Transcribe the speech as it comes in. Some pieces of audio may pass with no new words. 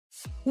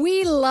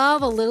We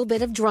love a little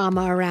bit of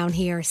drama around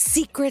here.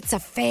 Secrets,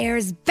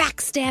 affairs,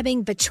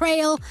 backstabbing,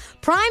 betrayal.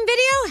 Prime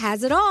Video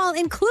has it all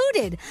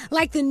included.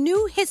 Like the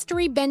new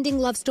history-bending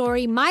love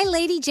story, My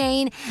Lady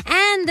Jane,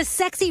 and the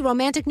sexy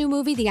romantic new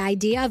movie, The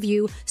Idea of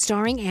You,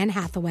 starring Anne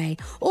Hathaway.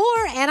 Or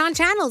add-on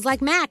channels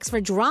like Max for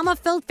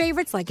drama-filled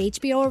favorites like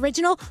HBO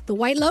original, The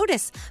White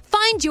Lotus.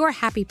 Find your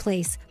happy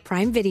place.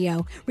 Prime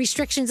Video.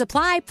 Restrictions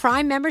apply.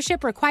 Prime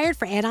membership required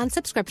for add-on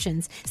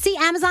subscriptions. See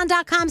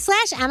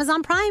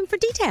Amazon.com/Amazon Prime for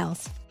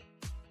details.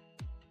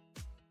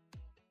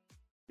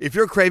 If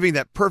you're craving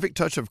that perfect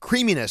touch of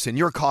creaminess in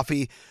your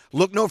coffee,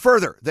 look no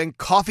further than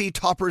Coffee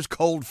Topper's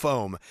Cold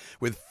Foam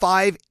with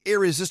 5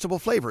 irresistible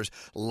flavors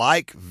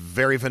like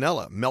very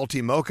vanilla,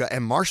 melty mocha,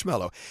 and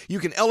marshmallow. You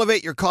can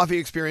elevate your coffee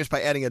experience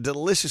by adding a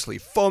deliciously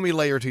foamy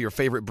layer to your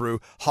favorite brew,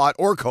 hot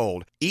or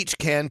cold. Each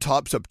can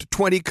tops up to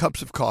 20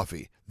 cups of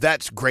coffee.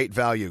 That's great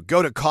value.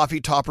 Go to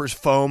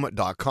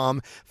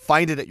coffeetoppersfoam.com,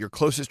 find it at your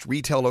closest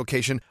retail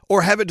location,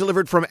 or have it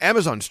delivered from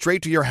Amazon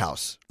straight to your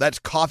house. That's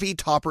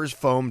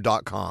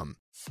coffeetoppersfoam.com.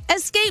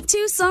 Escape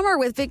to summer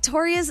with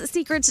Victoria's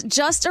Secret's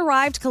just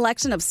arrived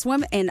collection of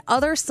swim and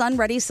other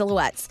sun-ready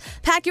silhouettes.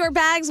 Pack your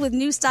bags with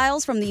new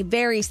styles from the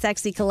Very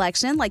Sexy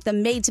collection, like the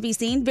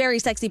made-to-be-seen Very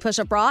Sexy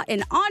push-up bra,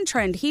 and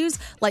on-trend hues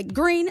like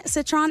green,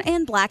 citron,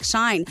 and black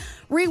shine.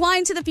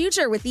 Rewind to the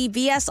future with the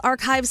VS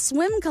Archive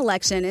swim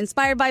collection,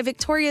 inspired by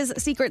Victoria's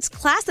Secret's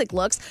classic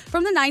looks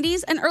from the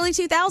 90s and early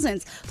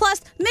 2000s. Plus,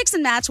 mix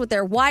and match with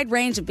their wide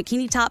range of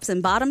bikini tops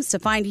and bottoms to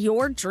find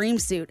your dream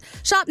suit.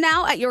 Shop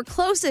now at your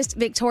closest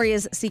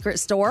Victoria's Secret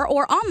store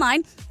or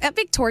online at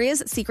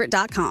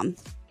victoriassecret.com.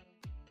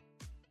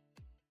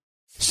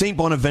 St.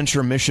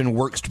 Bonaventure Mission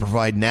works to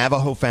provide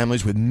Navajo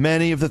families with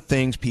many of the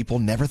things people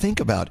never think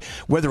about.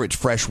 Whether it's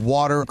fresh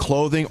water,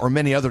 clothing, or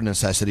many other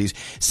necessities,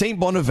 St.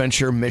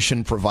 Bonaventure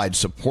Mission provides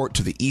support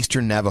to the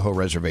Eastern Navajo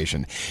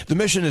Reservation. The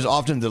mission is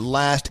often the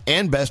last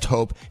and best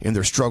hope in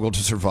their struggle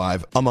to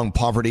survive among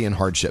poverty and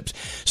hardships.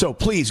 So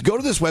please go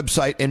to this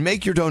website and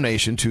make your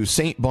donation to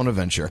St.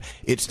 Bonaventure.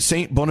 It's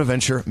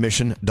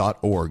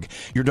stbonaventuremission.org.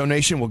 Your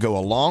donation will go a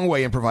long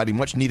way in providing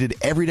much needed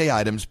everyday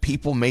items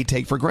people may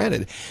take for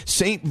granted.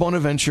 St.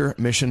 Bonaventuremission.org.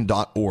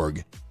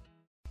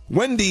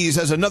 Wendy's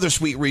has another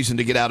sweet reason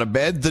to get out of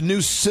bed, the new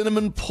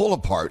Cinnamon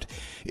Pull-Apart.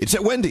 It's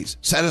at Wendy's,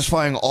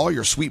 satisfying all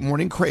your sweet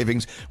morning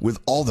cravings with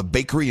all the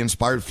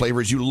bakery-inspired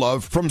flavors you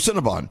love from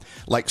Cinnabon,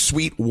 like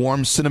sweet,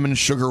 warm cinnamon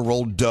sugar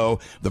rolled dough,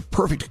 the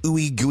perfect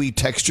ooey gooey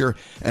texture,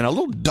 and a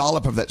little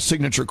dollop of that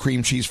signature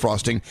cream cheese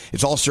frosting.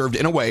 It's all served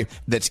in a way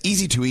that's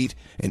easy to eat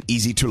and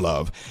easy to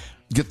love.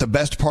 Get the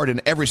best part in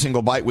every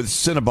single bite with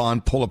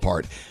Cinnabon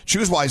Pull-Apart.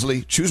 Choose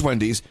wisely. Choose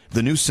Wendy's.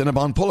 The new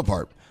Cinnabon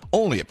Pull-Apart.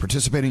 Only at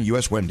participating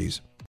U.S.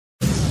 Wendy's.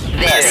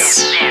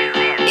 This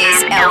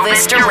is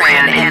Elvis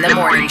Duran in the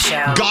Morning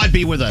Show. God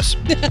be with us.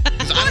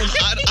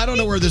 I don't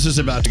know where this is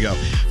about to go.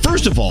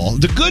 First of all,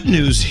 the good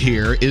news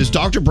here is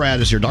Dr. Brad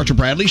is here. Dr.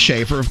 Bradley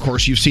Schaefer. Of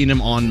course, you've seen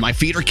him on My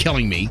Feet Are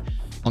Killing Me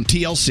on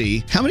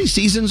TLC. How many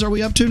seasons are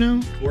we up to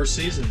now? 4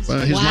 seasons.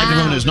 His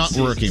microphone is not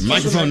working.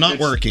 Microphone not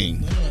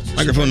working.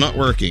 Microphone not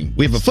working.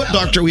 We have a foot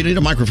doctor. We need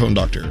a microphone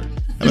doctor.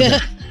 How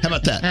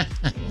about that?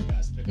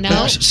 No.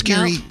 That's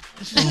scary. No.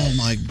 Oh,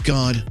 my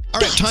God.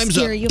 All right, time's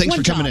up. Thanks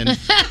for coming in.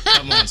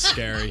 Come on,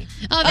 scary.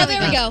 Oh, there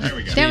we go.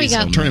 There we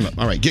go. Turn him up.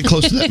 All right, get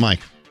close to that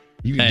mic.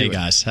 Hey,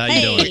 guys. How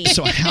you doing?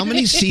 So how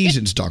many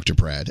seasons, Dr.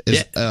 Brad,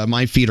 is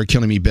My Feet Are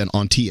Killing Me been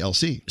on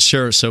TLC?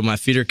 Sure. So My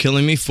Feet Are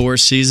Killing Me, 4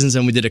 seasons,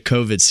 and we did a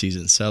COVID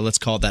season. So let's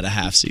call that a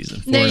half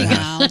season. There you go.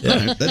 All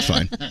right, that's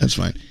fine. That's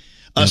fine.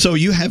 So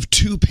you have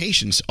 2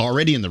 patients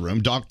already in the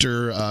room.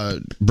 Dr.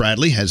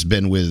 Bradley has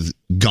been with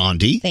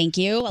Gandhi. Thank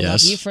you. I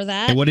love you for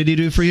that. And what did he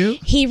do for you?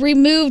 He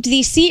removed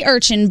the sea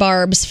urchin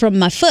barbs from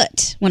my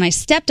foot when I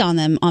stepped on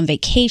them on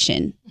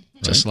vacation.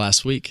 Just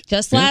last week.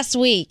 Last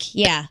week,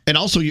 yeah. And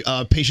also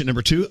patient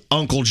number 2,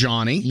 Uncle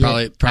Johnny.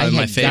 Probably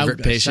my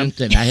favorite patient.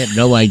 I had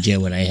no idea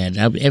what I had.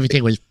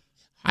 Everything was,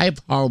 I have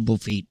horrible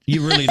feet.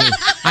 You really do.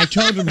 I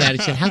told him that.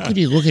 I said, how could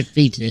you look at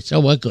feet? They're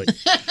so ugly.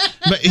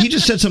 But he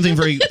just said something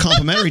very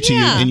complimentary to you,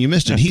 and you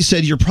missed it. He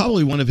said you're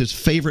probably one of his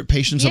favorite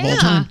patients of all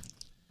time.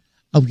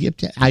 Oh,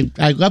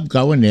 I love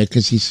going there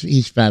because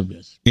he's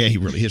fabulous. Yeah, he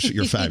really is.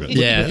 You're fabulous.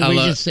 Yeah,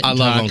 I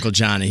love Uncle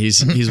Johnny.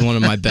 He's one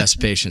of my best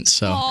patients.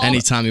 So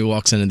anytime he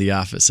walks into the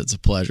office, it's a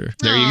pleasure.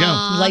 There you go.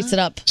 Lights it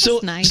up.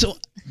 So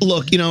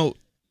look,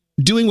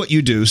 doing what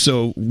you do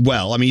so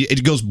well, I mean,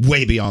 it goes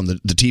way beyond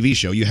the TV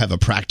show. You have a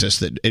practice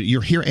that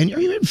you're here, and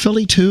are you in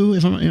Philly too?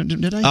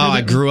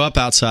 I grew up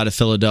outside of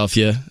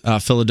Philadelphia.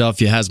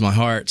 Philadelphia has my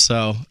heart.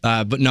 So,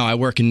 but no, I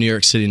work in New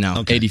York City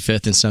now,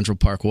 85th and Central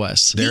Park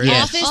West. The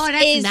office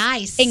is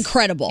nice.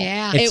 Incredible.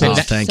 Yeah, it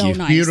was thank so you.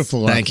 nice.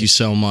 Beautiful. Thank you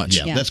so much.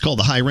 Yeah, that's called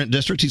the high rent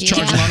district. He's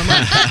charging a lot of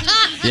money.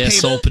 Yeah,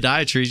 Soul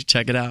Podiatry.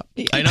 Check it out.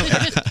 I know.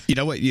 You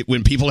know what?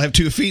 When people have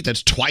 2 feet,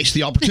 that's twice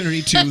the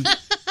opportunity to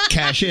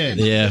cash in.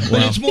 Yeah,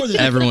 but it's more than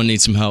everyone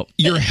needs some help.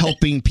 You're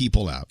helping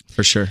people out.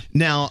 For sure.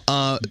 Now,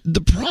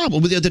 the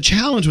problem, the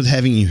challenge with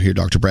having you here,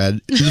 Dr.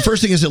 Brad, the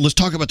first thing is that let's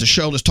talk about the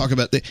show. Let's talk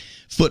about the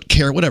foot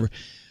care, whatever.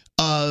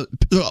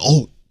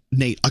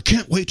 Nate, I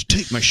can't wait to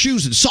take my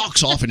shoes and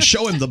socks off and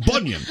show him the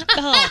bunion.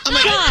 Oh,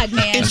 God,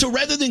 man. And so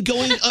rather than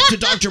going up to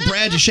Dr.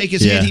 Brad to shake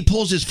his hand, he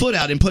pulls his foot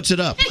out and puts it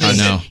up. I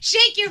know.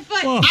 Shake your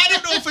foot. I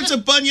don't know if it's a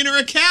bunion or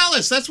a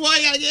callus. That's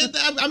why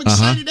I'm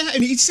excited to have.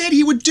 And he said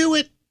he would do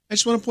it. I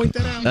just want to point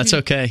that out. That's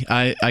okay.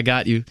 I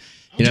got you.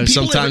 You know,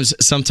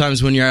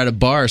 sometimes when you're at a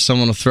bar,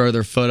 someone will throw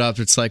their foot up.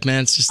 It's like,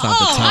 man, it's just not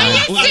the time. Are you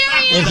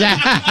serious?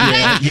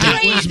 That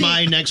was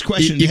my next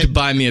question. You could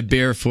buy me a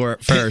beer for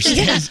it first.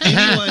 Has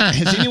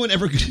anyone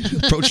ever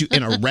approached you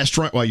in a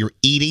restaurant while you're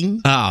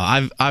eating?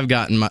 Oh, I've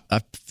gotten my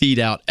feet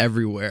out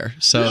everywhere.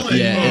 So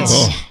Really?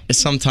 it's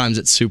sometimes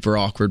it's super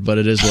awkward, but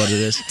it is what it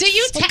is. Do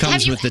you it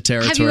comes with the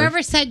territory. Have you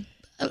ever said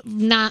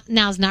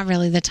now's not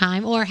really the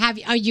time, or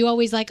are you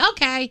always like,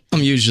 okay?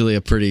 I'm usually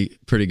a pretty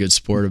good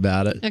sport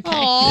about it.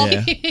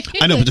 Okay. Yeah.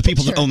 I know, but the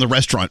people that own the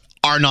restaurant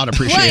are not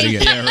appreciating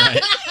it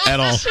at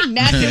all.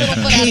 Nasty little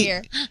foot out of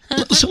here.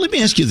 So let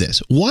me ask you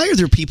this. Why are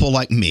there people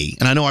like me,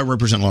 and I know I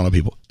represent a lot of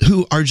people,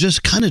 who are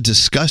just kind of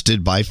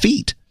disgusted by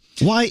feet?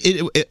 Why?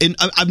 And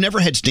I've never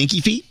had stinky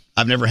feet.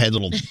 I've never had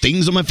little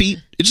things on my feet.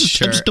 It's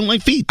just, I just don't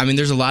like feet. I mean,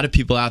 there's a lot of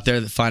people out there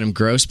that find them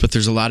gross, but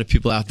there's a lot of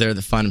people out there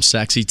that find them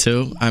sexy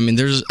too. I mean,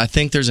 I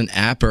think there's an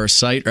app or a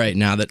site right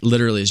now that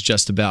literally is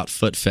just about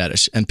foot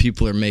fetish, and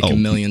people are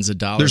making millions of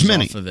dollars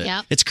off of it.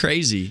 Yep. It's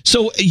crazy.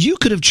 So you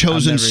could have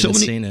chosen I've never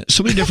seen it.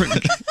 so many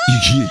different.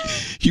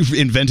 You've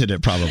invented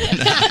it, probably.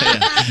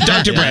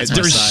 Dr. Brad,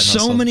 there's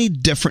so many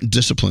different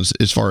disciplines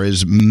as far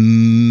as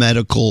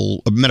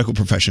medical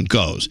profession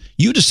goes.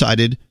 You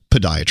decided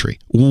podiatry.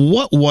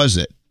 What was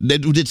it?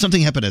 Did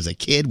something happen as a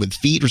kid with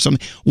feet or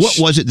something? What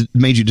was it that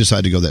made you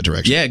decide to go that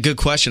direction? Yeah, good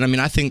question. I mean,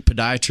 I think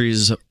podiatry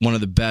is one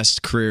of the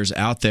best careers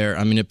out there.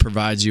 I mean, it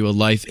provides you a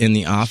life in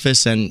the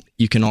office, and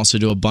you can also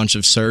do a bunch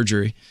of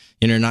surgery.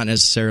 You know, not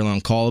necessarily on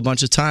call a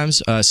bunch of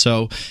times.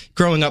 So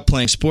growing up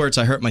playing sports,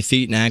 I hurt my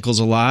feet and ankles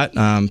a lot,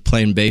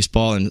 playing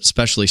baseball and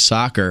especially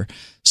soccer.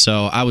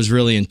 So I was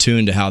really in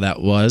tune to how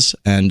that was,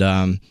 and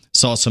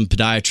saw some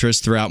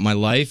podiatrists throughout my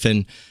life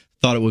and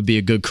thought it would be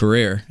a good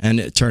career, and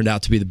it turned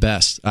out to be the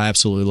best. I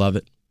absolutely love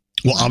it.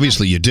 Well,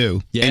 obviously you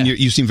do. Yeah. And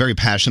you seem very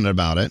passionate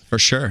about it. For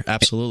sure,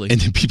 absolutely.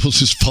 And then people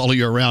just follow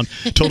you around,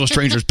 total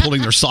strangers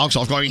pulling their socks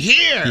off, going,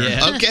 here!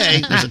 Yeah.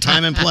 Okay, there's a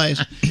time and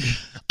place.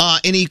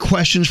 Any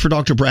questions for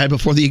Dr. Brad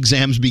before the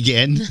exams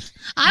begin?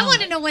 I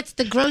want to know what's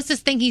the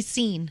grossest thing he's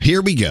seen.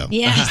 Here we go.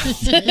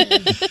 Yes.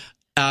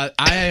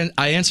 I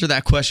answer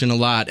that question a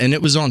lot, and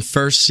it was on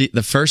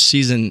the first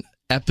season,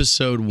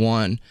 episode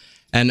 1.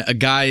 And a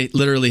guy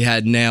literally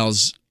had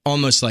nails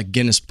almost like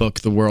Guinness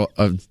Book the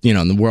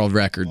world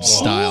record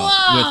style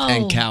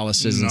and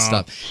calluses and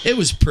stuff. It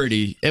was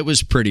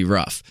pretty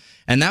rough.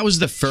 And that was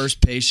the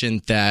first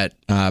patient that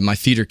My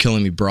Feet Are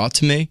Killing Me brought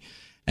to me.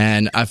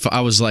 And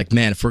I was like,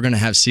 man, if we're going to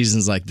have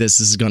seasons like this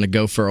is going to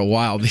go for a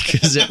while,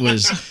 because it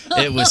was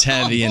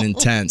heavy and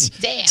intense.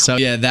 Damn. So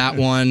yeah, that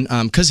one,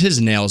 because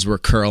his nails were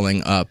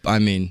curling up. I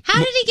mean, How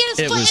did he get his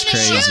it foot was in the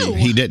crazy. shoe?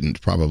 He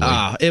didn't, probably.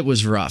 It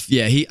was rough.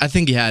 Yeah, I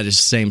think he had his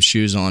same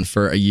shoes on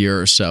for a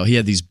year or so. He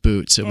had these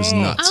boots. It was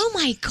nuts. Oh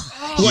my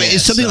God. Well,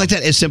 is something like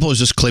that as simple as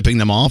just clipping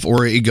them off,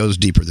 or it goes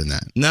deeper than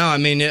that? No, I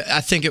mean,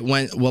 I think it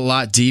went a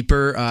lot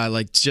deeper,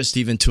 like just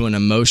even to an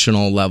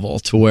emotional level,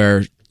 to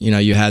where, you know,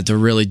 you had to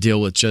really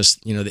deal with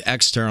just, you know, the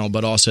external,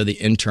 but also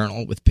the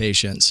internal with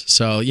patients.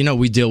 So, you know,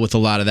 we deal with a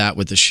lot of that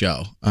with the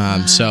show.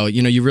 So,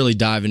 you know, you really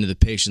dive into the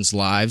patients'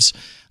 lives.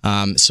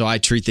 So I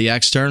treat the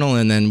external,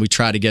 and then we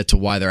try to get to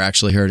why they're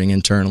actually hurting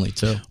internally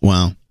too.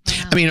 Wow.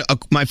 I mean,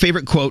 my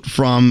favorite quote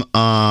from,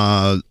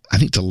 I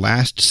think the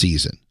last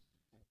season,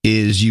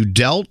 is you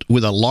dealt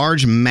with a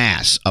large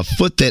mass, a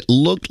foot that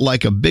looked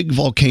like a big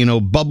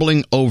volcano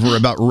bubbling over,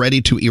 about ready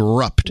to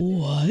erupt.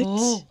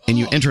 What? And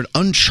you entered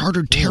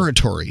uncharted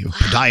territory of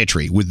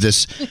podiatry with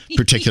this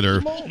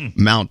particular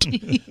Mount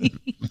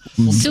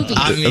Vesuvius.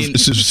 I mean,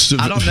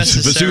 I don't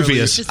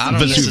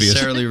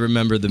necessarily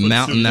remember the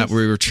mountain that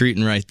we were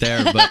treating right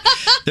there, but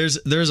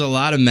there's a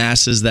lot of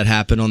masses that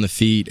happen on the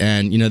feet,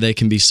 and, you know, they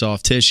can be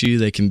soft tissue,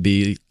 they can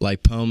be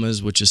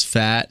lipomas, which is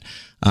fat.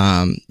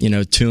 You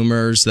know,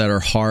 tumors that are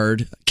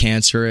hard,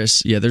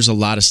 cancerous. Yeah, there's a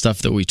lot of stuff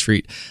that we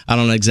treat. I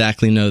don't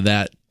exactly know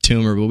that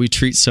tumor, but we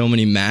treat so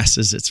many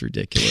masses, it's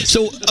ridiculous.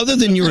 So other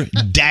than your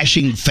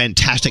dashing,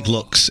 fantastic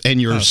looks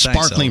and your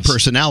sparkling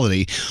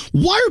personality,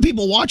 why are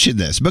people watching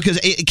this? Because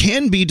it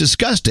can be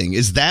disgusting.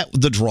 Is that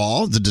the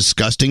draw, the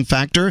disgusting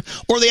factor?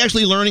 Or are they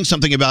actually learning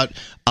something about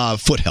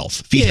foot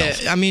health, feet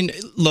health? I mean,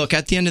 look,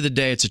 at the end of the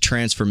day, it's a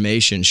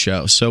transformation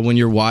show. So when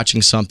you're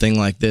watching something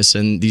like this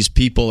and these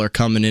people are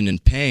coming in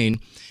pain,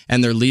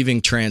 and they're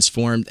leaving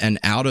transformed and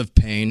out of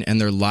pain, and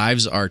their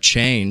lives are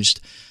changed.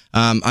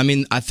 I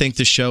mean, I think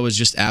the show is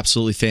just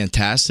absolutely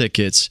fantastic.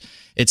 It's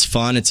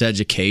fun, it's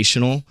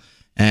educational,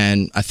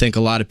 and I think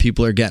a lot of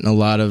people are getting a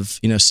lot of,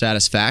 you know,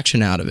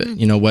 satisfaction out of it.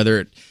 You know, whether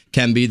it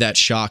can be that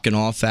shock and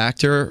awe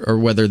factor, or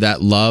whether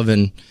that love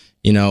and,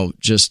 you know,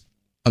 just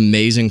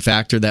amazing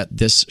factor that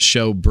this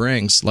show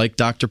brings, like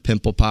Dr.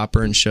 Pimple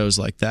Popper and shows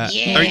like that.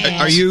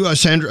 Are you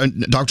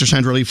Dr.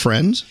 Sandra Lee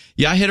friends?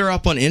 Yeah, I hit her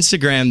up on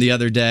Instagram the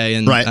other day,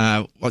 and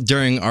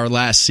during our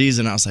last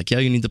season, I was like, "Yeah,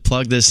 you need to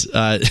plug this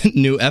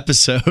new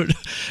episode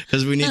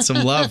because we need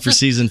some love for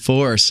season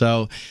 4."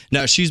 So,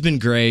 no, she's been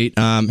great.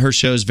 Her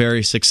show's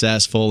very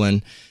successful,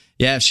 and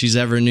yeah, if she's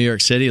ever in New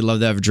York City, I'd love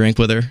to have a drink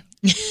with her.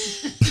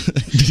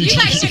 You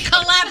guys should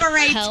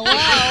collaborate. Hello.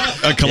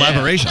 A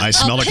collaboration. I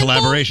smell a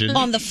collaboration.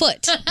 On the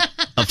foot.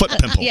 A foot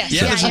pimple. Yes.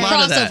 Yeah, there's a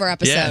lot of that. Crossover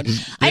episode.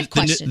 Yeah. I have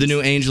questions. The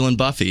new Angel and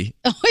Buffy.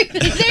 There you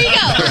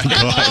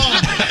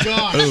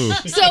go.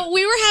 So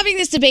we were having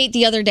this debate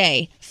the other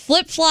day.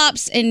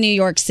 Flip-flops in New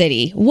York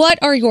City. What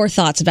are your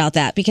thoughts about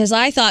that? Because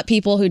I thought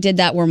people who did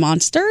that were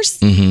monsters.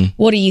 Mm-hmm.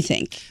 What do you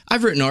think?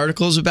 I've written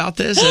articles about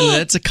this, and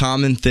that's a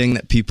common thing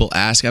that people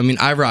ask. I mean,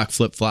 I rock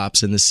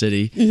flip-flops in the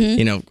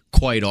city,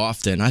 quite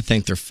often. I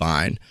think they're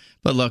fine.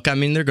 But look, I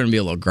mean, they're going to be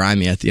a little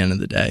grimy at the end of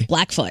the day.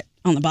 Blackfoot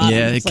on the bottom.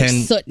 Yeah, it's like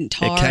soot and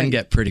tar. It can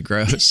get pretty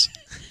gross.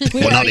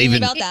 We were arguing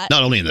about that.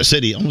 Not only in the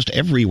city, almost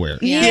everywhere.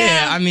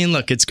 Yeah, I mean,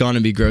 look, it's going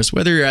to be gross.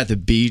 Whether you're at the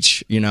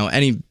beach,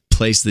 any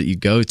place that you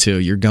go to,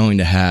 you're going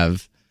to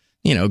have,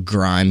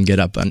 grime get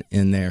up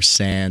in there,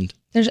 sand.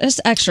 There's just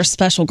extra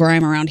special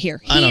grime around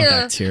here.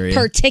 Bacteria.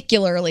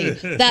 Particularly.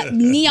 That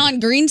neon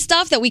green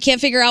stuff that we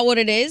can't figure out what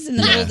it is in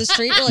the middle of the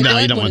street. We're like, No,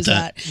 what? you don't What want is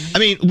that. I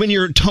mean, when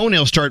your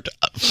toenails start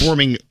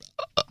forming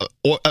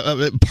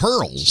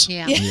pearls,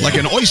 like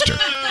an oyster.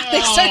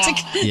 They start to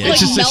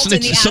melt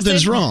in the acid.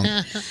 Something's wrong.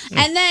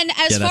 And then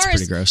as that's far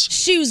pretty as gross.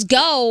 shoes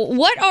go,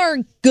 what are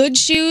good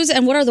shoes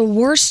and what are the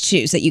worst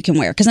shoes that you can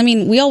wear? Because, I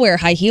mean, we all wear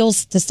high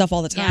heels to stuff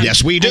all the time.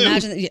 Yes, we do. I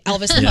imagine that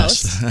Elvis the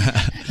most.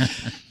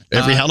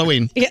 Every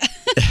Halloween. Yeah.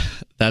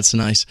 That's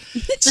nice.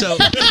 So,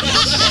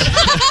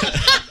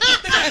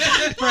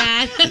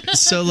 Brad.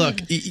 So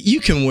look, you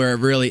can wear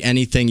really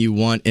anything you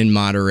want in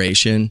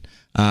moderation.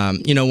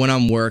 When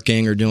I'm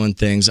working or doing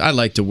things, I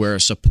like to wear a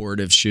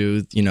supportive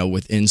shoe,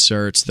 with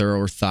inserts. They're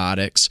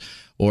orthotics.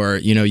 Or,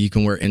 you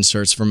can wear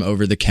inserts from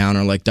over the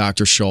counter like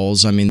Dr.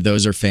 Scholl's. I mean,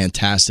 those are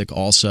fantastic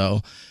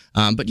also.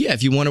 But yeah,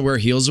 if you want to wear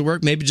heels to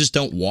work, maybe just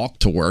don't walk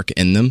to work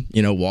in them,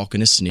 walk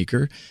in a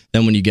sneaker.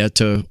 Then when you get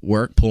to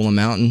work, pull them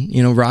out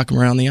and, rock them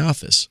around the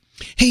office.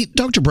 Hey,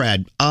 Dr.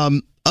 Brad,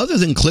 other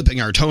than clipping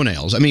our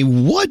toenails, I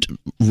mean, what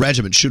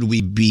regimen should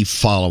we be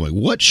following?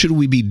 What should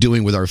we be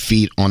doing with our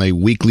feet on a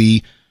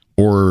weekly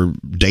or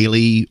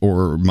daily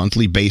or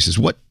monthly basis?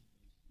 What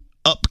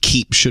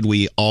upkeep should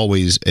we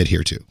always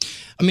adhere to?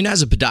 I mean,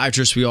 as a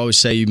podiatrist, we always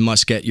say you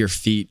must get your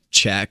feet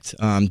checked.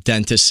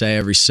 Dentists say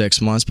every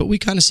 6 months, but we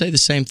kind of say the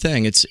same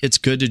thing. It's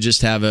good to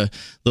just have a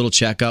little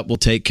checkup. We'll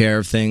take care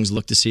of things,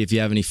 look to see if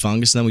you have any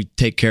fungus, and then we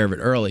take care of it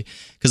early.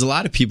 Because a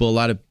lot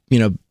of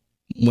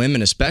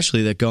women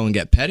especially that go and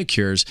get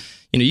pedicures,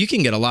 you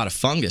can get a lot of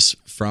fungus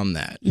from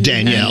that.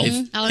 Danielle.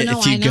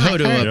 If you go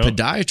to a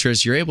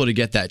podiatrist, you're able to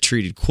get that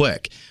treated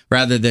quick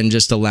rather than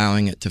just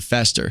allowing it to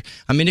fester.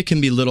 I mean, it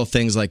can be little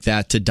things like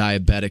that to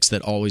diabetics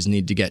that always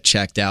need to get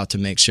checked out to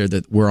make sure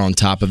that we're on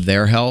top of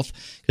their health,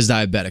 because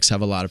diabetics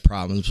have a lot of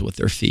problems with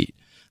their feet.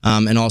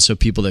 And also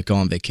people that go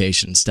on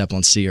vacation and step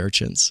on sea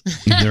urchins.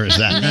 There is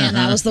that. Man,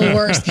 that was the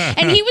worst.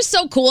 And he was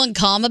so cool and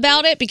calm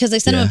about it because they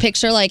sent him a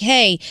picture like,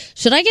 hey,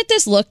 should I get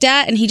this looked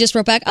at? And he just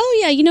wrote back, oh,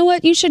 yeah, you know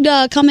what? You should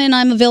come in.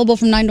 I'm available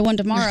from 9 to 1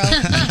 tomorrow.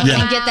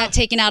 And get that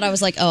taken out. I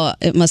was like, oh,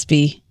 it must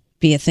be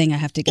a thing. I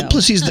have to go. Well,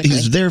 plus,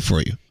 he's there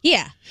for you.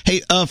 Yeah. Hey,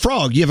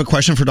 Frog, you have a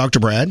question for Dr.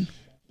 Brad?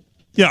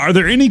 Yeah, are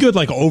there any good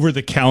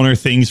over-the-counter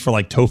things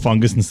for toe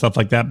fungus and stuff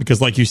like that?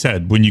 Because like you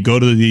said, when you go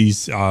to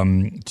these, to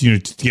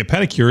get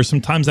pedicures,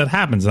 sometimes that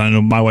happens. And I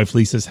know my wife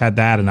Lisa's had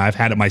that, and I've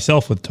had it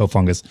myself with toe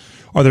fungus.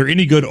 Are there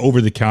any good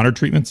over-the-counter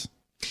treatments?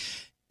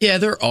 Yeah,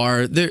 there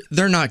are.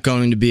 They're not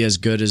going to be as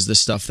good as the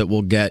stuff that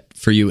we'll get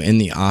for you in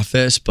the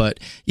office, but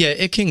yeah,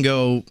 it can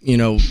go.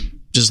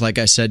 Just like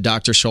I said,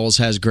 Dr. Scholl's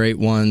has great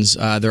ones.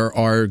 There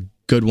are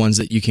good ones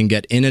that you can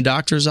get in a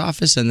doctor's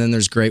office, and then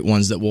there's great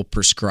ones that will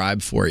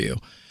prescribe for you.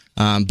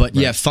 But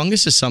yeah,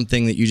 fungus is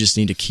something that you just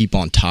need to keep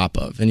on top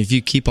of. And if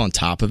you keep on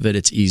top of it,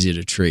 it's easy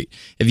to treat.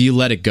 If you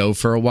let it go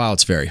for a while,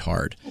 it's very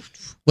hard.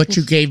 What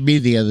you gave me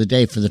the other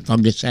day for the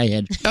fungus I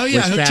had. Oh,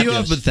 yeah, I hooked you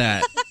up with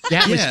that.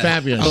 That was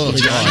fabulous. Oh,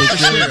 God. It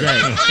was really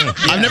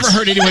great. I've never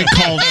heard anyone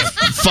call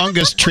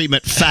fungus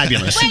treatment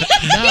fabulous.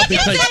 No,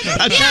 because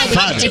That's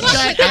fabulous. it's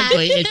not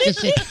ugly.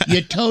 It's just that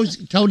your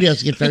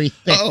toenails get very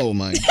thick. Oh,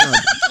 my God.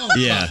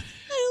 Yeah.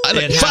 Why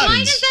does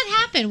that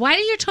happen? Why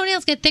do your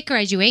toenails get thicker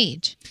as you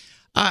age?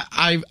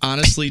 I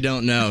honestly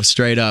don't know,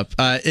 straight up.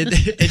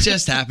 It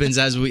just happens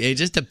as we age. It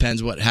just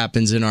depends what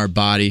happens in our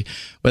body,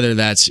 whether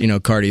that's,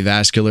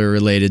 cardiovascular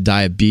related,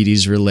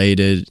 diabetes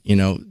related,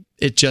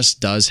 it just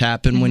does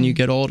happen when you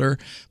get older,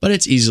 but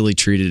it's easily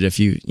treated if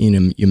you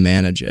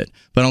manage it.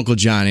 But Uncle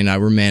Johnny and I,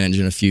 we're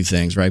managing a few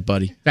things, right,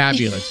 buddy?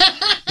 Fabulous.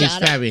 He's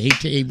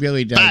fabulous. He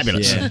really does.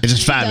 Fabulous. Yeah. It's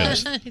just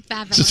fabulous. It's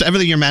fabulous. Just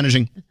everything you're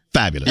managing,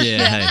 fabulous.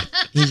 Yeah. Hey,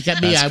 He's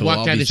got me. That's I cool. walk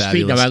I'll down be the street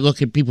fabulous. and I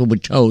look at people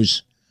with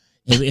toes.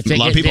 If A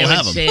lot of people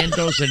have them.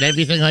 sandals and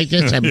everything like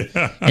this.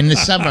 In the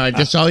summer,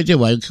 that's all I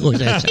do. I go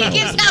that's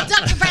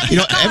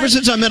all. Ever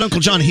since I met Uncle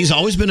John, he's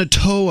always been a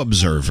toe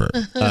observer.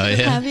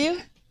 Have you?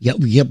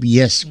 Yep,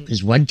 yes.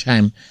 Because one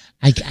time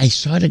I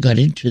sort of got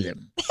into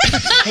them.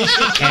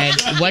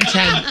 And one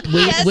time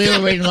we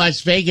were in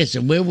Las Vegas,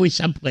 and where were we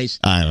someplace?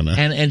 I don't know.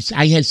 And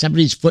I had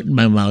somebody's foot in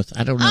my mouth.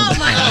 I don't know. Oh,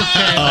 my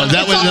God.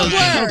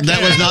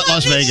 That was not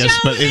Las Vegas,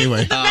 but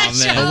anyway.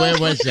 Where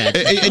was that?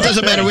 It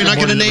doesn't matter. We're not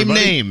going to name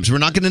names. We're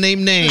not going to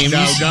name names.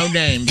 No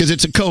names. Because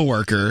it's a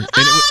coworker. And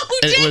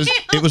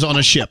it was on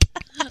a ship.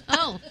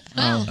 Oh.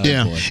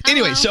 Yeah. boy.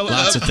 Anyway, so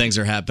Lots of things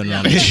are happening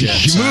on the ship.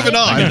 Moving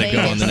on. I'm gonna go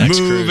on the next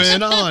cruise.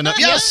 Moving on.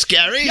 Yes,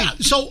 scary. Yeah.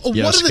 So what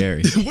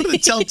are the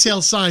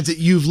telltale signs that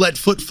you've let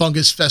foot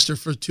fungus fester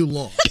for too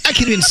long? I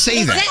can't even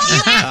say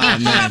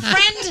that.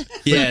 Friend?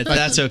 Yeah,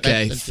 that's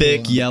okay.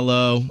 Thick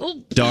yellow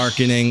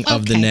darkening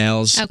of the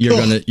nails.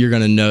 Okay. You're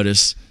gonna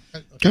notice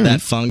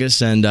that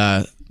fungus and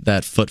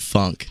that foot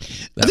funk.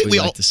 That I think we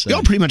all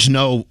pretty much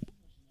know.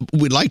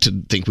 We'd like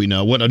to think we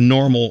know what a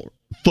normal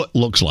foot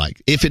looks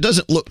like. If it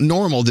doesn't look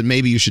normal, then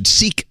maybe you should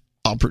seek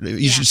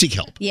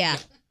help. Yeah.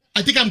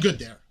 I think I'm good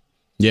there.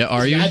 Yeah,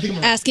 are you? I think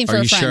I'm Asking for Are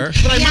a you friend.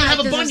 sure? But I might have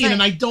a that's what I'm bunion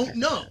and I saying. don't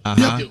know.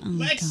 Uh-huh.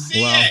 Let's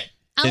see Well, it.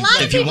 A lot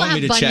of if you people want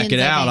me have to check it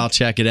bunions, I out, think. I'll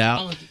check it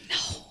out.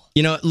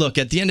 You know, look,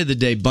 at the end of the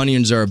day,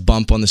 bunions are a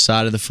bump on the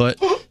side of the foot,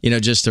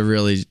 just to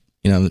really,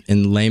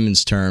 in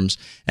layman's terms.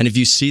 And if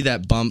you see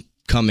that bump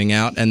coming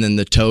out and then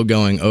the toe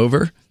going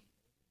over,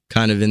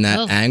 kind of in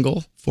that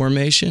angle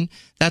formation,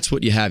 that's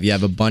what you have. You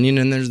have a bunion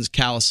and there's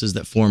calluses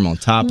that form on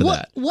top of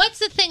that. What's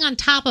the thing on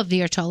top of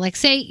your toe? Like,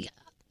 say,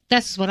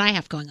 that's what I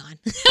have going on.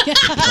 Okay.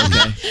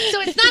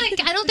 So it's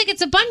not, I don't think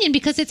it's a bunion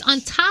because it's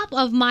on top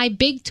of my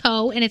big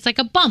toe and it's like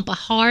a bump, a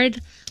hard,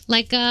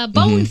 like a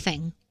bone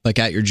thing. Like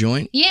at your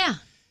joint? Yeah.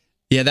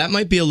 Yeah, that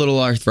might be a little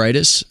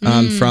arthritis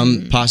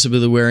from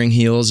possibly wearing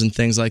heels and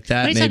things like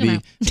that. What are you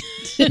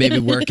talking Maybe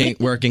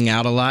working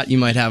out a lot. You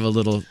might have a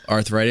little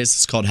arthritis.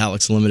 It's called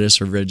hallux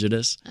limitus or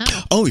rigidus.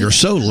 Oh, you're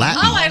so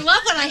Latin. Oh, I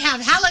love when I have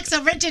hallux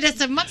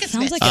rigidus and mucus.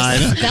 Sounds like I a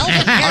know. spell. All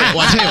right, well,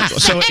 I tell you,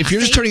 so if you're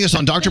just turning us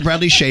on, Dr.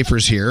 Bradley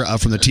Schaefer's here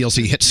from the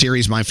TLC hit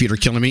series My Feet Are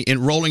Killing Me,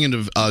 enrolling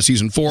into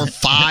season 4.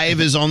 5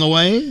 is on the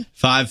way.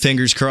 5,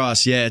 fingers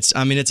crossed. Yeah, it's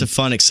a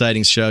fun,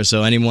 exciting show.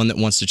 So anyone that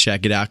wants to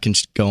check it out can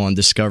go on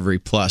Discovery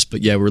Plus.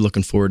 But yeah, we're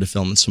looking forward to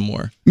filming some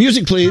more.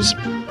 Music, please.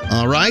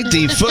 All right,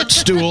 the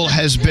footstool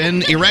has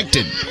been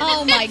erected.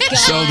 Oh my God.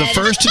 So the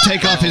first to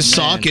take off his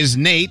sock is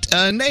Nate.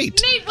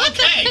 Nate.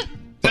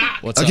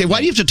 What's Okay, up, why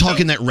do you Nate? have to talk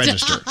in that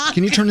register?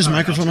 Can you turn his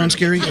microphone on,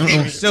 Scary?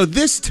 So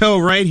this toe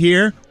right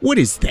here, what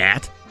is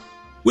that?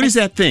 What is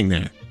that thing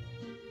there?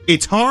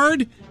 It's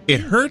hard. It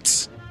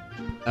hurts.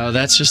 Oh,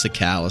 that's just a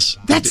callus.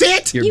 That's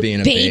it? You're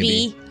being a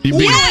baby. What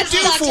do I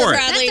do Dr. for it?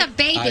 Bradley. That's a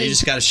baby. You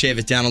just got to shave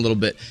it down a little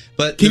bit.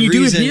 But Can the you do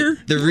it reason, here?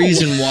 The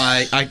reason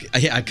why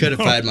I could if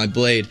I had my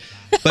blade,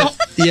 but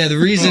yeah, the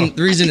reason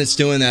it's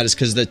doing that is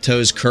because the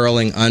toe's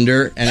curling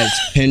under and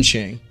it's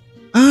pinching.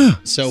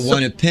 So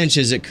when it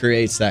pinches, it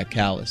creates that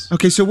callus.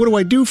 Okay, so what do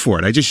I do for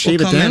it? I just shave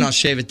Come it down? in, I'll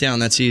shave it down.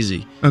 That's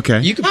easy.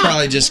 Okay. You could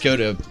probably just go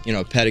to a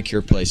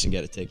pedicure place and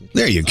get it taken care of.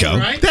 There you go.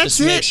 Right. That's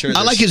Just make it. sure I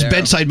they're like his sterile.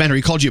 bedside manner.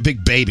 He called you a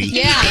big baby.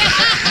 Yeah.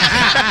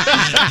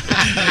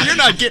 You're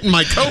not getting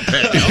my toe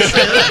pet.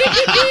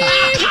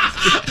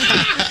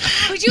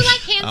 Would you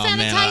like hand Oh sanitizer?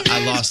 man,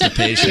 I lost a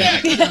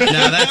patient.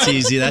 No, that's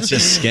easy. That's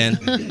just skin.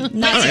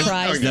 Not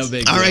surprised. No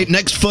big All deal. right,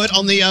 next foot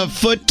on the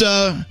foot.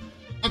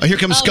 Here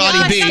comes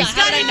Scotty B.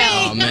 Scotty B.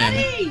 Oh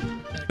man.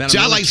 Man, See,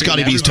 I I'm like really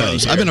Scotty treating B's everybody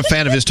toes. here. I've been a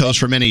fan of his toes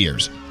for many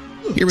years.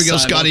 Here we go,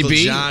 Side Scotty Uncle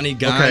B. Johnny,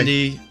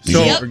 Gandhi.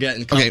 So- We're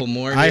getting a couple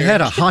more. I here.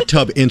 had a hot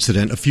tub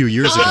incident a few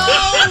years ago.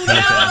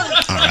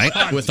 All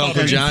right. with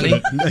Uncle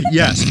Johnny.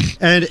 Yes,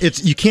 and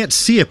you can't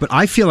see it, but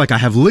I feel like I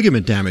have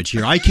ligament damage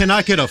here. I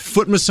cannot get a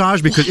foot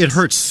massage because it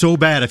hurts so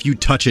bad if you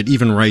touch it,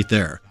 even right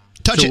there.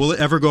 Touch it. Will it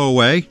ever go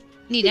away?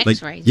 Need Like,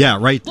 x-rays. yeah,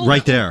 right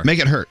there. Make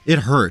it hurt. It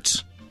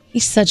hurts.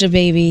 He's such a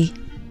baby.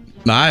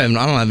 I don't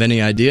have any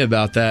idea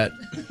about that.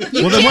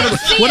 Well, then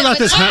what about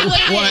this?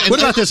 What What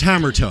about this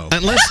hammer toe?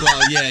 Unless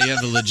Well, yeah, you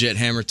have a legit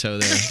hammer toe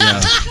there.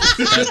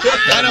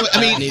 I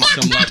mean, Needs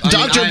some love.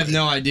 Dr. I have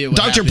no idea what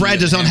Dr. happened Brad to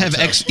does the not have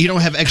hammer toe. you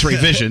don't have X-ray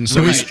vision.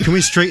 So Can we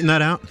straighten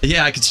that out?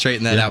 Yeah, I could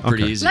straighten that out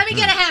pretty easy. Let me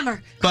get a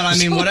hammer. But I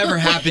mean, whatever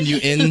happened you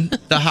in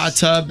the hot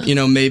tub,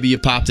 maybe you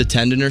popped a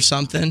tendon or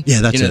something. Yeah,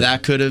 that's it.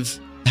 That could have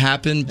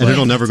happened. And But,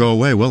 it'll never go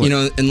away, will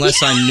it?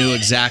 Unless I knew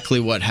exactly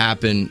what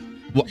happened,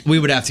 we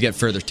would have to get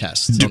further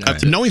tests.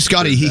 knowing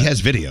Scotty, he has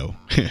video.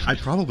 I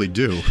probably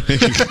do.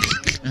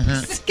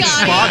 Scotty.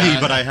 Foggy,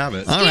 but I have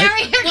it. All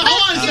right. Well,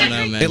 hold on a I don't second.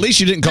 know, man. At least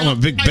you didn't call him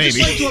a big I'd baby.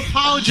 just like to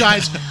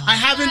apologize. I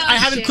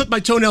haven't clipped my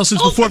toenails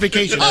since before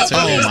vacation. That's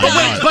okay.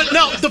 But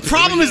no, the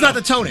problem is not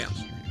the toenails.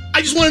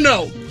 I just want to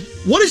know,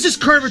 what is this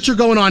curvature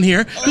going on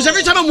here? Because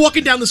every time I'm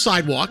walking down the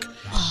sidewalk,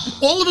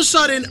 all of a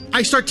sudden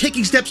I start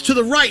taking steps to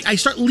the right. I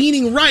start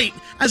leaning right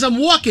as I'm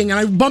walking, and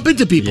I bump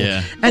into people.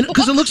 Yeah. And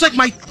because it looks like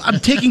I'm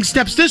taking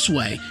steps this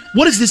way.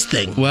 What is this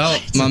thing? Well,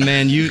 my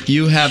man,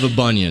 you have a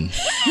bunion.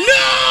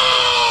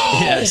 No!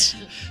 Yes.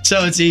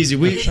 So it's easy.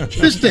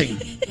 This thing.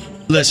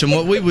 Listen,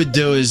 what we would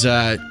do is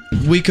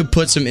we could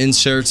put some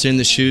inserts in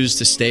the shoes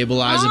to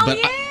stabilize it, but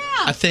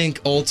I think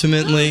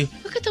ultimately...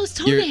 Look at those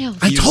toenails.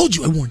 I told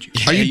you. I warned you.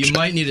 Yeah, you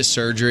might need a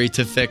surgery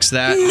to fix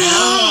that.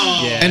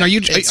 No. Yeah, And are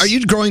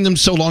you growing them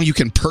so long you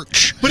can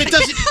perch? But it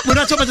doesn't. We're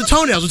not talking about the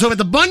toenails. We're talking about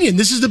the bunion.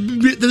 This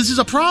is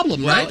a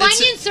problem, right?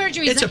 Bunion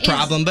surgery. It's a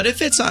problem, but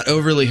if it's not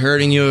overly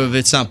hurting you, if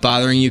it's not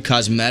bothering you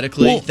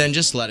cosmetically, then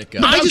just let it go.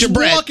 Dr.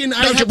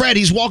 Brad,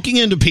 he's walking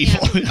into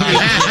people.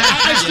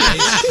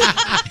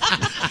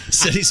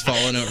 Said he's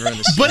falling over in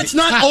the street. But it's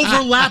not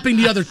overlapping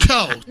the other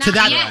toe to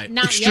that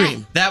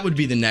extreme. That would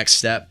be the next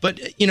step. But,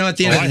 at the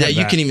end of the day,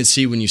 you can even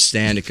see when you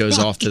stand, it goes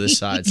off to the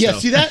side. Yeah, so,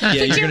 see that?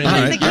 Yeah, you're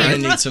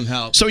going to need some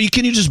help. So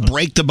can you just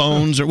break the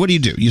bones, or what do?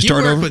 You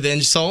start work over? with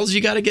insoles.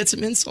 You got to get some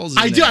insoles in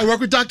I do. there. I work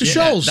with Dr.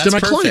 Scholes. That's They're my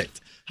perfect. client.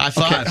 High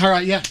five. Okay. All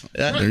right, yeah.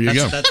 There you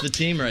go. That's the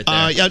team right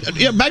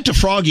there. Back to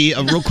Froggy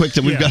real quick.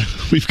 That we've got.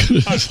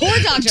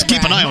 Poor Dr.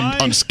 Keep an eye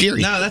on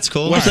Scary. No, that's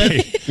cool. What's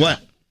that?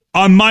 What?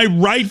 On my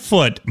right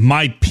foot,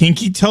 my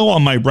pinky toe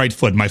on my right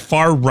foot, my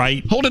far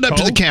right. Hold it up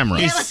to the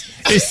camera.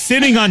 Is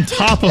sitting on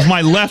top of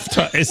my left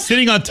toe. Is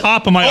sitting on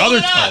top of my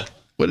other toe.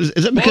 What is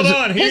that? Because Hold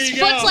on, here His you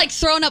go. foot's like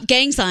throwing up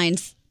gang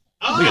signs.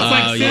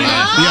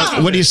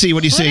 Yeah. What do you see?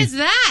 What do you see? What is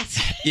that?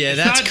 Yeah,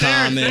 that's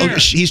common. Oh,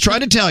 he's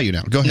trying to tell you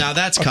now. Go ahead. Now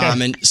that's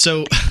common.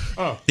 So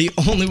the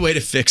only way to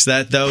fix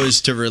that though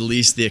is to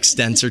release the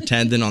extensor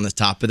tendon on the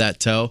top of that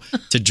toe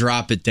to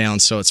drop it down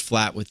so it's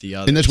flat with the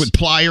others. And that's with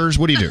pliers.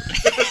 What do you do?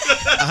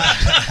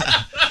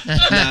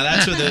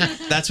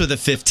 That's with a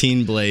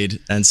 15 blade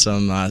and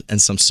some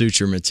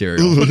suture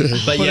material.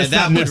 But yeah,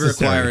 that would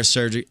require a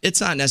surgery.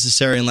 It's not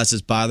necessary unless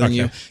it's bothering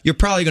you. You're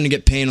probably going to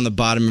get pain on the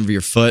bottom of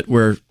your foot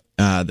where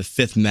the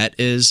fifth met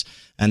is,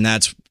 and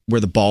that's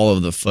where the ball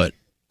of the foot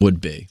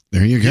would be.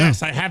 There you go.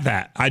 Yes, I have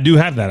that. I do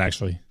have that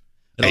actually.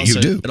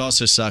 You do. It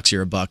also sucks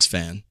you're a Bucks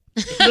fan.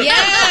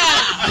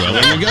 Well,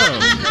 there you go.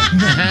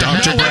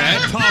 Dr.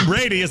 Brad. Tom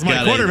Brady is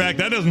my quarterback.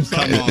 That doesn't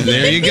suck. Come on.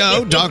 There you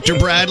go. Dr.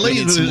 Bradley. We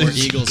need some more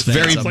Eagles fans.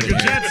 Very up Like in a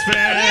here. Jets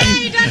fan.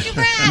 Hey, Dr.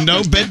 Brad.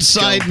 No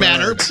bedside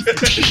manner.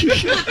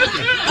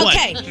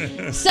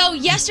 Okay, so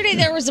yesterday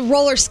there was a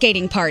roller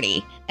skating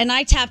party, and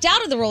I tapped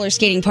out of the roller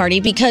skating party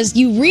because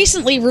you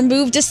recently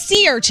removed a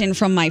sea urchin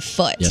from my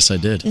foot. Yes, I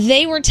did.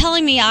 They were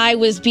telling me I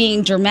was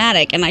being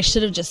dramatic, and I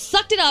should have just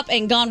sucked it up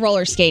and gone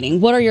roller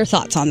skating. What are your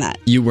thoughts on that?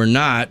 You were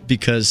not,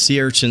 because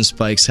sea urchin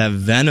spikes have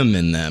venom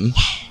in them.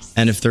 Yes.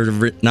 And if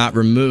they're not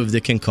removed,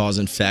 it can cause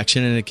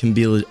infection, and it can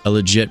be a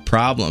legit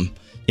problem.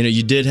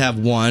 You did have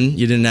one.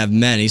 You didn't have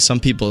many. Some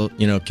people,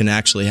 can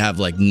actually have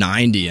like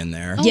 90 in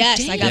there.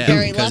 Yes, I got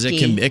very because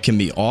lucky. it can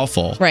be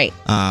awful. Right.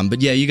 But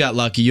yeah, you got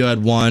lucky. You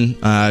had one.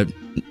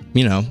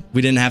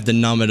 We didn't have to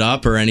numb it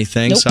up or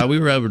anything, Nope. so we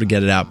were able to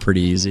get it out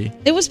pretty easy.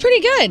 It was pretty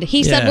good.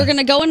 He said Yeah. we're going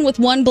to go in with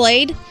one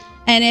blade,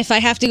 and if I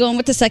have to go in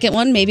with the second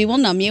one, maybe we'll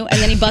numb you. And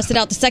then he busted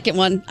out the second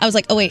one. I was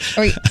like, oh, wait,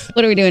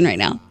 what are we doing right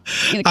now?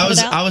 You gonna cut it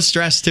out? I was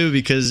stressed too,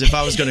 because if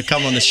I was going to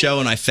come on the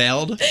show and I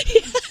failed,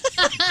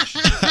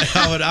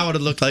 I would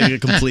have looked like a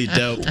complete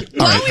dope.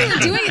 While we were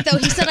doing it, though,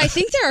 he said, I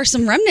think there are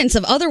some remnants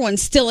of other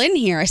ones still in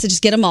here. I said,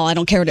 just get them all. I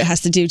don't care what it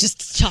has to do.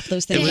 Just chop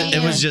those things out.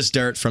 It was just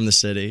dirt from the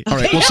city. All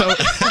right. Well, so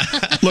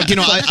look,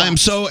 I'm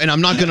so, and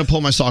I'm not going to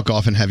pull my sock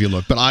off and have you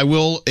look, but I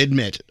will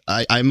admit,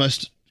 I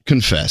must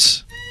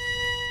confess,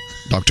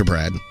 Dr.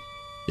 Brad,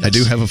 I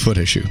do have a foot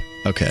issue.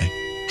 Okay.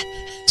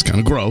 It's kind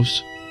of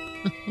gross,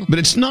 but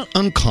it's not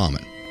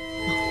uncommon.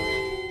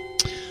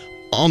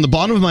 On the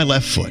bottom of my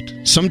left foot,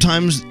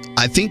 sometimes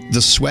I think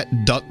the sweat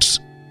ducts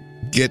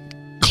get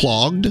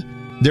clogged,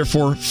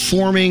 therefore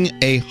forming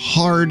a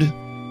hard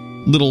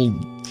little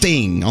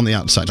thing on the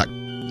outside. Like,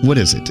 what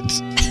is it?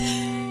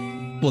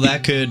 Well,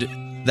 that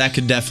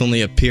could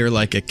definitely appear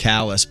like a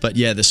callus, but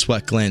yeah, the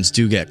sweat glands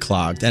do get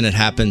clogged, and it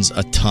happens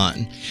a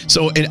ton.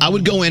 So I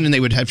would go in and they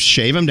would have to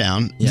shave them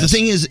down. Yes. The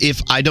thing is,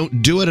 if I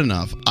don't do it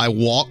enough, I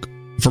walk,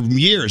 for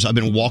years I've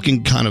been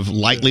walking kind of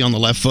lightly on the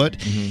left foot,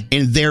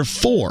 and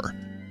therefore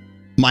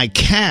my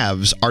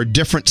calves are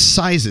different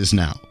sizes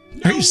now.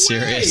 Are you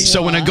serious?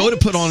 So when I go to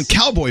put on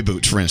cowboy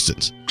boots, for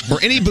instance, or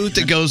any boot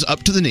that goes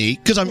up to the knee,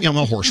 because I'm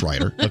a horse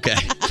rider. Okay.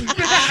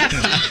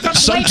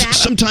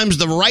 Sometimes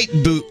the right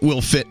boot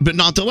will fit, but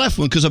not the left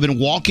one, because I've been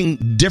walking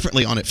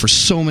differently on it for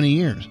so many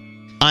years.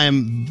 I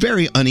am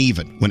very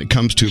uneven when it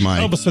comes to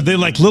my... Oh, but so they're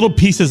like little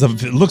pieces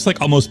of, it looks like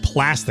almost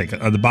plastic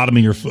at the bottom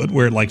of your foot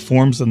where it like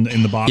forms in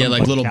the bottom. Yeah,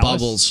 like little callus.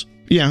 bubbles.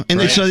 Yeah, and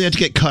Right. so they have to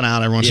get cut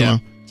out every once in a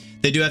while.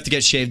 They do have to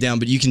get shaved down,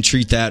 but you can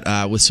treat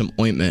that with some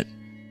ointment.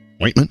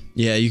 Ointment?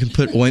 Yeah, you can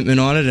put ointment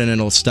on it, and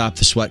it'll stop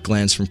the sweat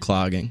glands from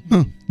clogging.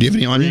 Huh. Do you have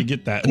any on Where you? do you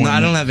get that? No, I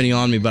ointment? don't have any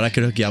on me, but I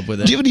could hook you up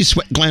with it. Do you have any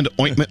sweat gland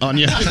ointment on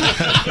you?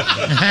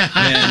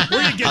 Man,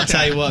 I'll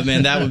tell you what,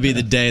 man, that would be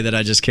the day that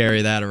I just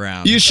carry that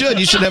around. You should.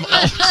 You should have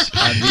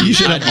all, you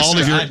should have all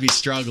of your... I'd be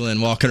struggling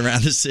walking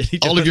around the city.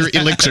 all of your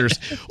elixirs.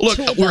 Look,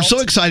 we're so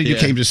excited you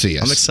Yeah. came to see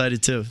us. I'm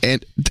excited too.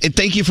 And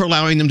thank you for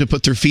allowing them to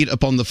put their feet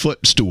up on the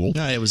footstool.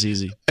 No, it was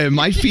easy. And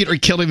my feet are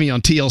killing me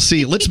on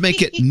TLC. Let's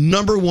make it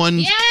number one.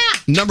 Yeah.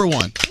 Number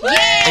one.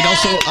 Yay! And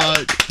also,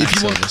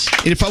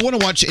 if I want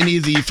to watch any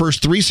of the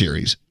first 3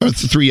 series or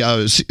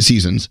 3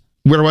 seasons,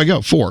 where do I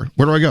go? 4.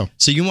 Where do I go?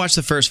 So you can watch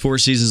the first 4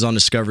 seasons on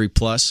Discovery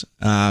Plus,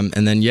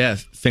 and then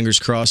fingers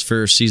crossed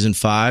for season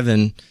 5.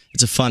 And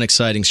it's a fun,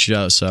 exciting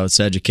show. So it's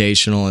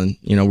educational, and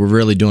we're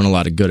really doing a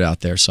lot of good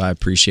out there. So I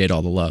appreciate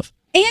all the love.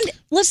 And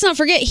let's not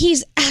forget,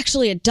 he's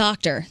actually a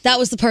doctor. That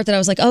was the part that I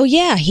was like, oh,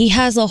 yeah, he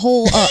has a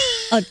whole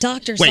a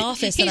doctor's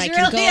office that I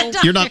can go.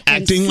 You're not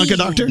acting like a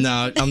doctor?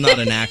 No, I'm not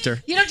an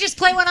actor. You don't just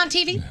play one on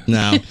TV?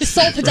 No.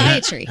 Soul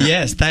podiatry.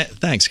 Yes,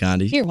 thanks,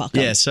 Gandhi. You're welcome.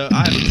 Yeah, so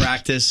I have a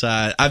practice.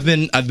 I've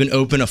been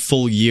open a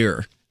full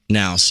year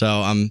now, so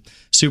I'm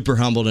super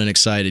humbled and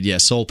excited. Yeah,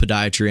 Soul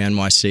Podiatry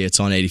NYC. It's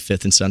on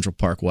 85th and Central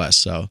Park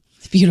West. So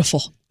it's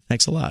beautiful.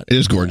 Thanks a lot. It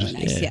is gorgeous.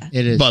 Nice, yeah.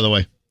 It is. By the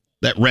way,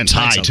 that rent's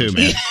high too,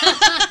 man.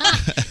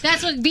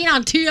 That's what being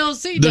on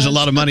TLC does. There's a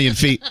lot of money in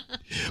feet.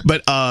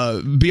 But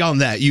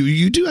beyond that,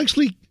 you do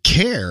actually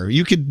care.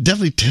 You could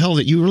definitely tell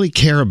that you really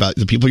care about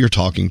the people you're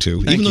talking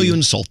to, even though you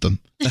insult them.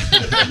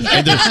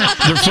 And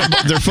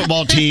their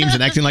football teams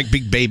and acting like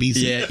big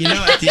babies. Yeah,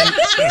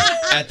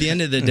 at the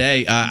end of the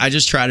day, I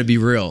just try to be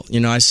real.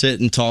 I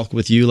sit and talk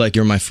with you like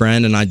you're my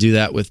friend, and I do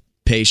that with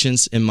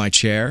patients in my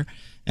chair,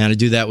 and I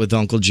do that with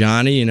Uncle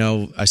Johnny.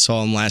 I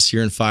saw him last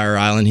year in Fire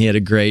Island. He had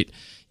a great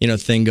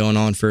thing going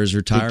on for his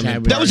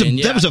retirement.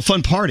 That was a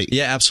fun party.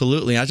 Yeah,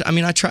 absolutely. I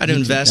try to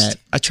invest.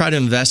 I try to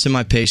invest in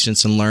my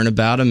patients and learn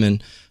about them,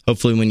 and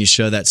hopefully, when you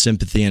show that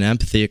sympathy and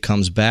empathy, it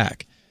comes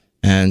back.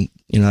 And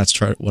that's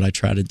what I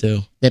try to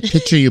do. That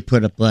picture you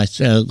put up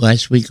last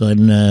week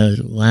on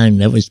line,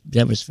 that was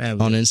fabulous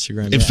on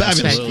Instagram. It's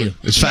fabulous. Thank you.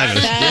 It's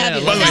fabulous. Yeah,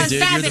 by the way, dude,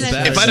 you're the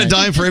best. If I had a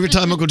dime for every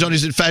time Uncle Johnny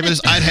said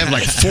fabulous, I'd have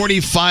like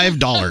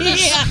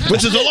 $45,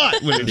 which is a lot.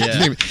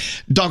 Yeah.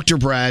 Dr.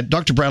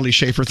 Bradley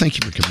Schaefer, thank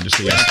you for coming to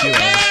see us. Thank you.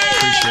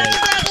 Appreciate it.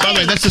 By the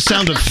way, that's the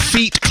sound of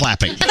feet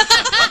clapping.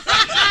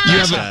 You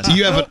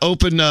have an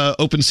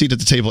open seat at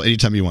the table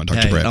anytime you want,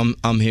 Dr. Brad.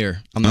 I'm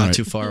here. I'm not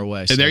too far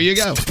away. And there you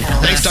go.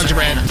 Thanks, Dr.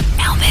 Brad.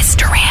 Elvis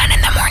Duran in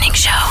the Morning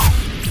Show.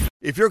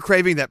 If you're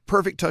craving that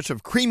perfect touch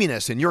of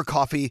creaminess in your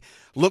coffee,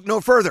 look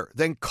no further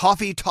than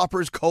Coffee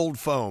Topper's Cold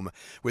Foam.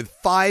 With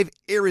 5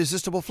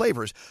 irresistible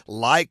flavors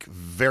like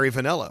Very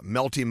Vanilla,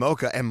 Melty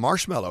Mocha, and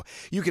Marshmallow.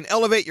 You can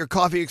elevate your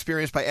coffee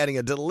experience by adding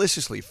a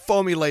deliciously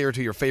foamy layer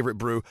to your favorite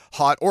brew,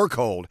 hot or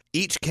cold.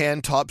 Each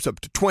can tops up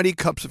to 20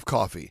 cups of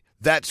coffee.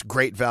 That's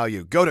great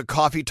value. Go to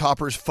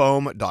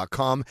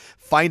coffeetoppersfoam.com,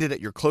 find it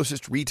at your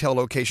closest retail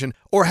location,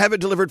 or have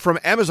it delivered from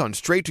Amazon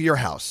straight to your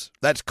house.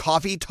 That's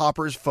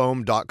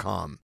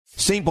coffeetoppersfoam.com.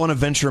 St.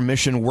 Bonaventure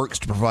Mission works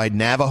to provide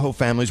Navajo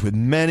families with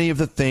many of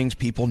the things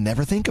people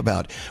never think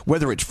about.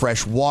 Whether it's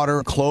fresh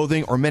water,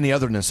 clothing, or many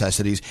other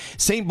necessities,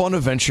 St.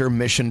 Bonaventure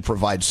Mission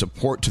provides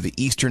support to the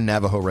Eastern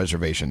Navajo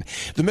Reservation.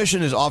 The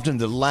mission is often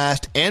the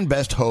last and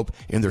best hope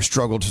in their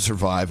struggle to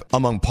survive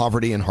among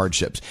poverty and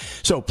hardships.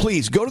 So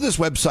please go to this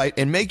website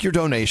and make your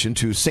donation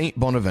to St.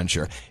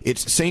 Bonaventure.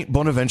 It's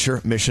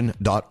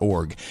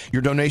stbonaventuremission.org.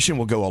 Your donation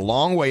will go a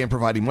long way in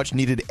providing much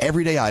needed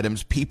everyday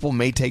items people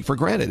may take for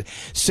granted.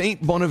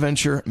 stbonaventuremission.org.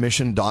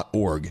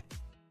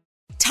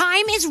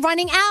 Time is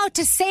running out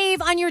to save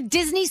on your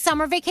Disney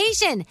summer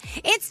vacation.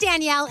 It's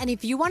Danielle, and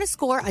if you want to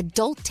score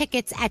adult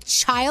tickets at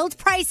child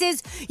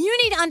prices, you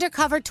need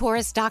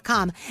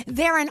UndercoverTourist.com.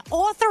 They're an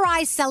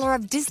authorized seller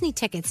of Disney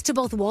tickets to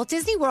both Walt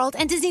Disney World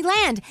and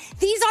Disneyland.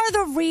 These are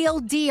the real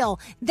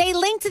deal. They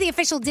link to the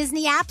official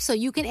Disney app so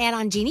you can add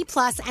on Genie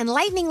Plus and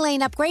Lightning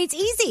Lane upgrades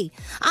easy.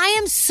 I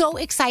am so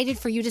excited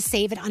for you to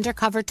save at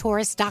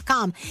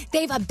UndercoverTourist.com.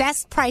 They have a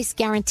best price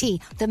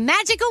guarantee. The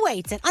magic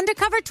awaits at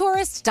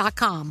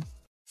UndercoverTourist.com.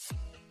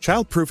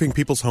 Childproofing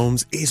people's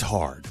homes is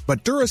hard,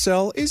 but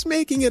Duracell is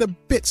making it a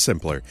bit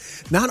simpler.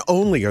 Not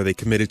only are they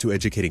committed to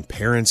educating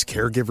parents,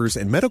 caregivers,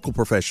 and medical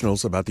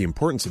professionals about the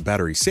importance of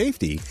battery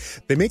safety,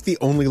 they make the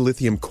only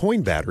lithium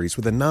coin batteries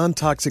with a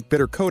non-toxic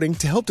bitter coating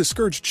to help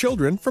discourage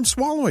children from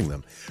swallowing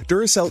them.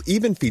 Duracell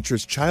even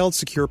features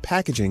child-secure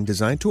packaging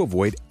designed to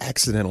avoid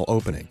accidental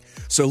opening.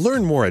 So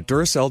learn more at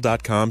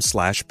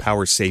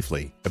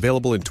Duracell.com/powersafely.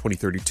 Available in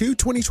 2032,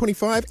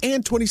 2025,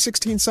 and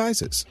 2016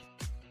 sizes.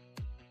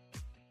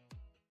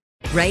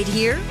 Right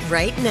here,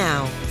 right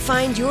now.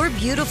 Find your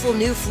beautiful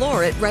new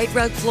floor at Right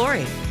Rug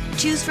Flooring.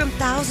 Choose from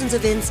thousands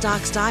of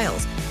in-stock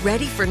styles,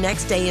 ready for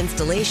next day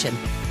installation,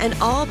 and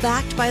all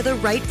backed by the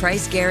right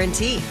price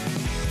guarantee.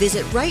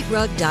 Visit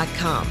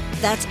rightrug.com.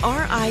 That's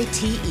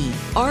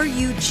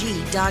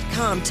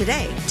RITERUG.com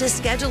today to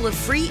schedule a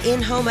free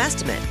in-home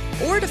estimate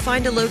or to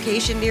find a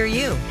location near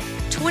you.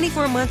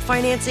 24-month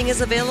financing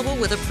is available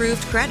with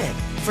approved credit.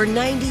 For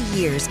 90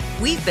 years,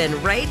 we've been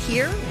right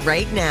here,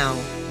 right now.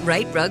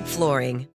 Right Rug Flooring.